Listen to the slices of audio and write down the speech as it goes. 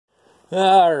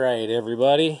Alright,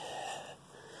 everybody,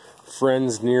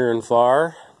 friends near and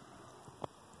far,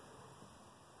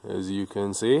 as you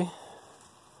can see,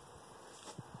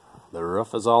 the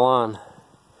roof is all on.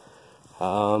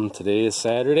 Today is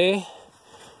Saturday.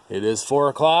 It is 4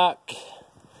 o'clock.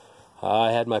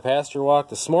 I had my pasture walk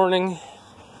this morning.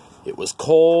 It was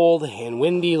cold and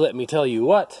windy, let me tell you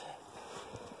what.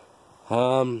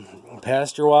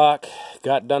 Pasture walk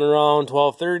got done around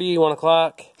 12:30, 1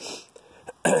 o'clock.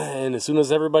 And as soon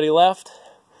as everybody left,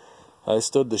 I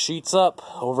stood the sheets up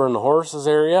over in the horses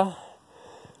area,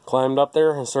 climbed up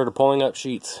there and started pulling up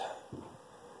sheets.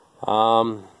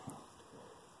 That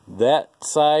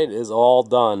side is all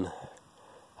done.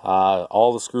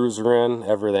 All the screws are in,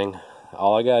 everything.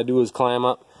 All I gotta do is climb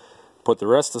up, put the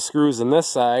rest of the screws in this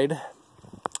side,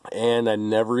 and I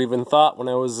never even thought when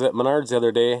I was at Menards the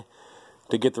other day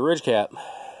to get the ridge cap.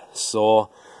 So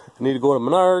I need to go to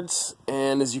Menards,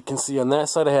 and as you can see on that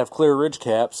side I have clear ridge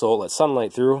cap, so it lets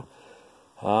sunlight through.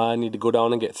 I need to go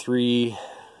down and get 3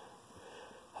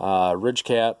 ridge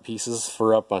cap pieces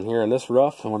for up on here on this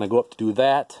roof, and when I go up to do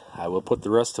that, I will put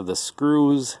the rest of the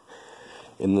screws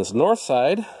in this north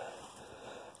side.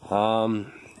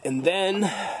 And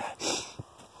then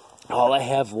all I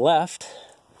have left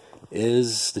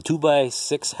is the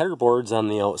 2x6 header boards on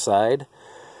the outside.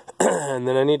 And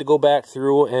then I need to go back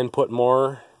through and put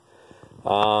more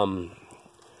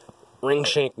ring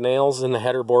shank nails in the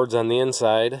header boards on the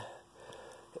inside.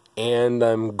 And I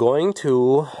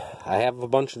have a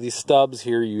bunch of these stubs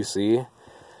here you see.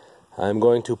 I'm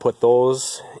going to put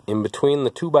those in between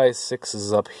the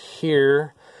 2x6s up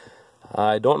here.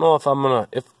 I don't know if I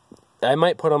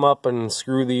might put them up and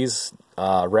screw these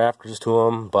rafters to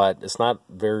them, but it's not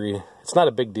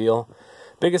a big deal.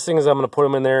 Biggest thing is I'm going to put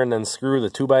them in there and then screw the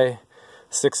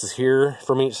 2x6s here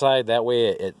from each side. That way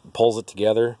it pulls it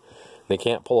together. They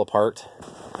can't pull apart.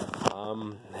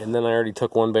 And then I already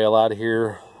took one bale out of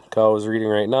here. Cow is reading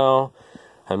right now.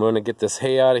 I'm going to get this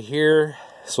hay out of here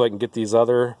so I can get these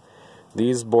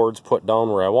boards put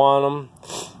down where I want them.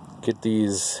 Get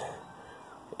these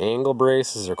angle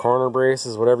braces or corner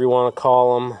braces, whatever you want to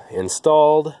call them,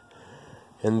 installed.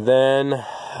 And then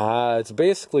it's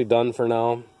basically done for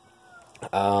now.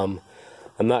 I'm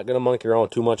not going to monkey around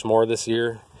too much more this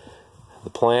year. The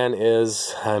plan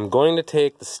is I'm going to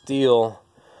take the steel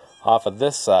off of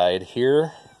this side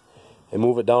here and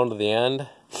move it down to the end,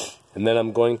 and then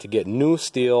I'm going to get new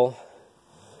steel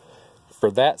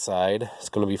for that side. It's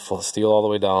going to be full steel all the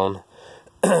way down,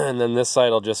 and then this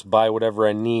side I'll just buy whatever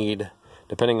I need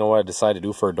depending on what I decide to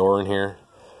do for a door in here.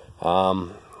 I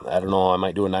don't know, I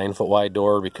might do a 9-foot wide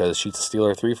door because sheets of steel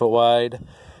are 3-foot wide.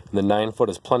 The 9-foot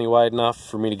is plenty wide enough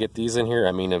for me to get these in here.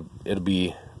 I mean,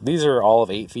 these are all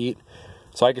of 8 feet,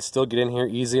 so I could still get in here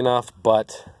easy enough,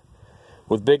 but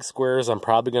with big squares, I'm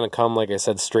probably going to come, like I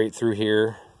said, straight through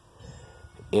here,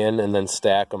 in, and then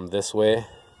stack them this way.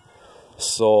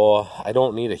 So I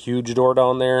don't need a huge door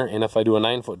down there, and if I do a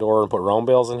 9-foot door and put round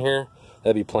bales in here,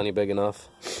 that'd be plenty big enough.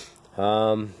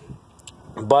 And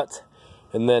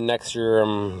then next year,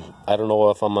 I don't know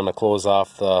if I'm going to close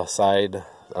off the side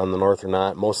on the north or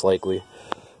not, most likely.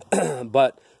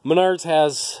 But Menards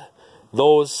has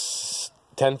those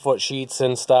 10-foot sheets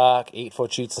in stock,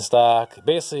 8-foot sheets in stock.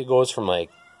 Basically it goes from like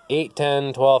 8,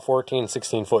 10, 12, 14,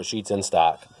 16-foot sheets in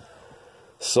stock.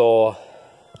 So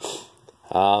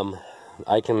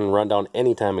I can run down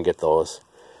anytime and get those.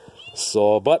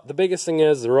 So, but the biggest thing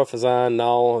is the roof is on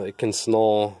now. It can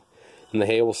snow and the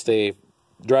hay will stay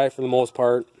dry for the most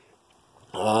part,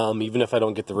 even if I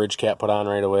don't get the ridge cap put on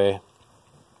right away,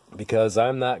 because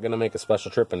I'm not going to make a special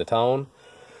trip into town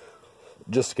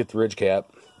just to get the ridge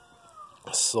cap.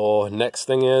 So next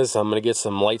thing is I'm going to get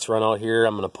some lights run out here.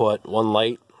 I'm going to put one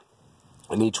light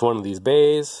in each one of these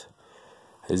bays.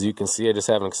 As you can see, I just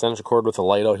have an extension cord with a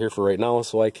light out here for right now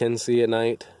so I can see at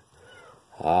night.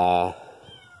 So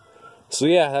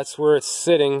yeah, that's where it's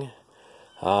sitting.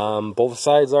 Both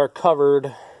sides are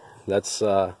covered. That's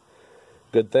a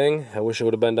good thing. I wish it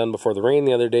would have been done before the rain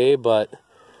the other day, but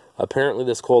apparently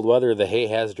this cold weather, the hay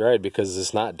has dried because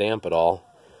it's not damp at all.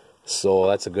 So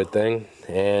that's a good thing.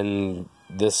 And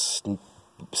this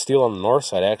steel on the north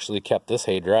side actually kept this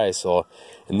hay dry. So,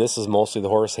 and this is mostly the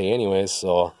horse hay anyways,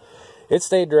 so it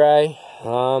stayed dry.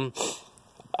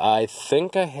 I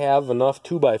think I have enough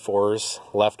 2x4s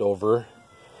left over.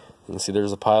 You can see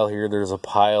there's a pile here, there's a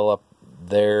pile up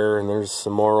there, and there's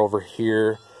some more over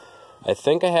here. I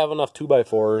think I have enough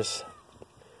 2x4s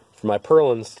for my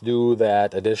purlins to do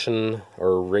that addition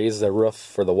or raise the roof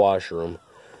for the washroom.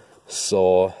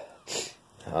 So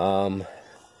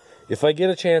if I get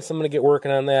a chance, I'm going to get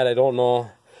working on that. I don't know.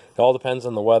 all depends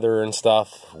on the weather and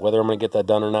stuff, whether I'm going to get that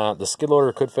done or not. The skid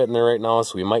loader could fit in there right now,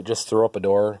 so we might just throw up a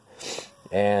door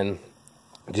and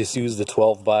just use the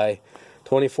 12 by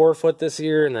 24 foot this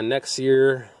year, and then next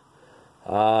year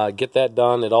get that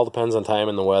done. It all depends on time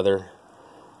and the weather.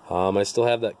 I still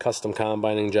have that custom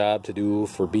combining job to do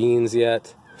for beans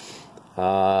yet.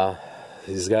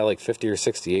 He's got like 50 or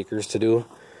 60 acres to do.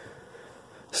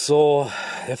 So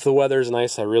if the weather's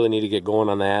nice, I really need to get going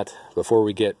on that before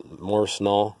we get more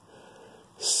snow.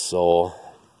 So,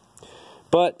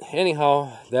 but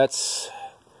anyhow, this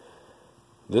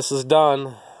is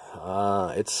done.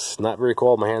 It's not very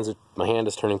cold. My hand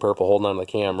is turning purple holding on to the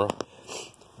camera.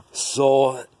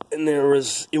 So, and it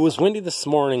was windy this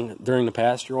morning during the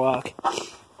pasture walk.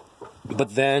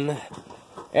 But then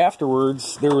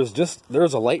afterwards, there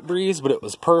was a light breeze, but it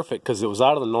was perfect because it was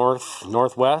out of the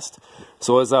northwest.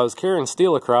 So as I was carrying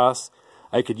steel across,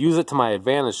 I could use it to my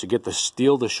advantage to get the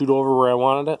steel to shoot over where I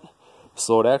wanted it.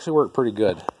 So it actually worked pretty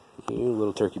good. You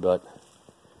little turkey butt.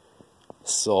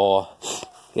 So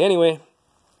anyway,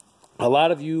 a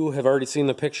lot of you have already seen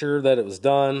the picture that it was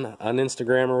done on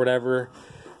Instagram or whatever,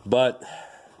 but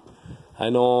I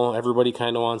know everybody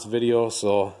kind of wants video,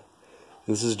 so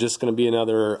this is just going to be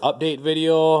another update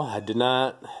video. I did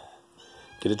not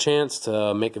get a chance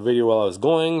to make a video while I was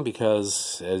going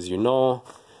because, as you know,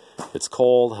 it's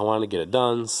cold. I wanted to get it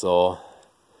done. So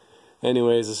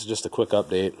anyways, this is just a quick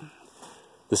update.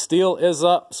 The steel is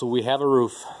up, so we have a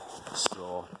roof.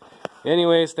 So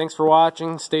anyways, thanks for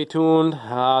watching. Stay tuned.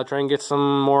 I'll try and get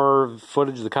some more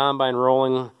footage of the combine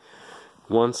rolling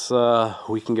once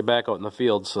we can get back out in the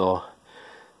field. So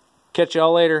catch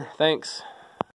y'all later. Thanks.